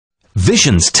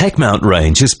Vision's Techmount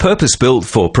range is purpose-built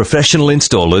for professional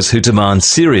installers who demand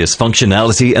serious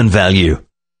functionality and value.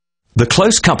 The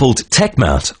close-coupled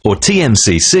Techmount, or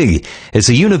TM-CC, is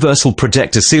a universal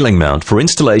projector ceiling mount for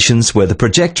installations where the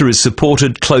projector is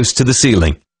supported close to the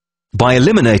ceiling. By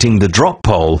eliminating the drop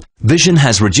pole, Vision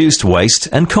has reduced waste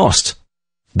and cost.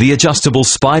 The adjustable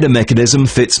spider mechanism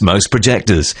fits most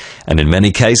projectors, and in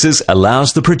many cases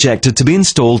allows the projector to be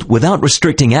installed without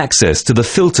restricting access to the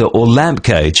filter or lamp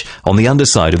cage on the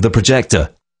underside of the projector.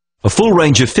 A full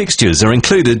range of fixtures are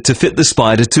included to fit the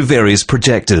spider to various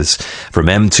projectors, from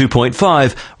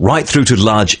M2.5 right through to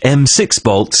large M6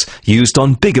 bolts used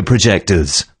on bigger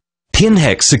projectors.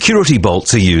 Pin-hex security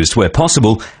bolts are used where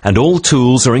possible, and all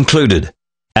tools are included.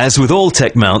 As with all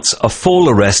tech mounts, a fall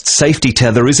arrest safety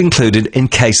tether is included in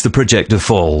case the projector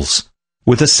falls.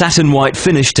 With a satin white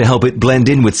finish to help it blend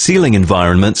in with ceiling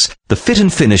environments, the fit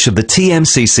and finish of the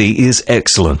TM-CC is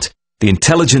excellent. The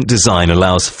intelligent design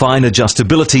allows fine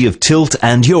adjustability of tilt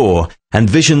and yaw, and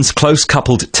Vision's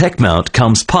close-coupled tech mount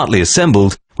comes partly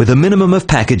assembled with a minimum of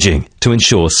packaging to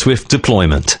ensure swift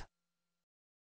deployment.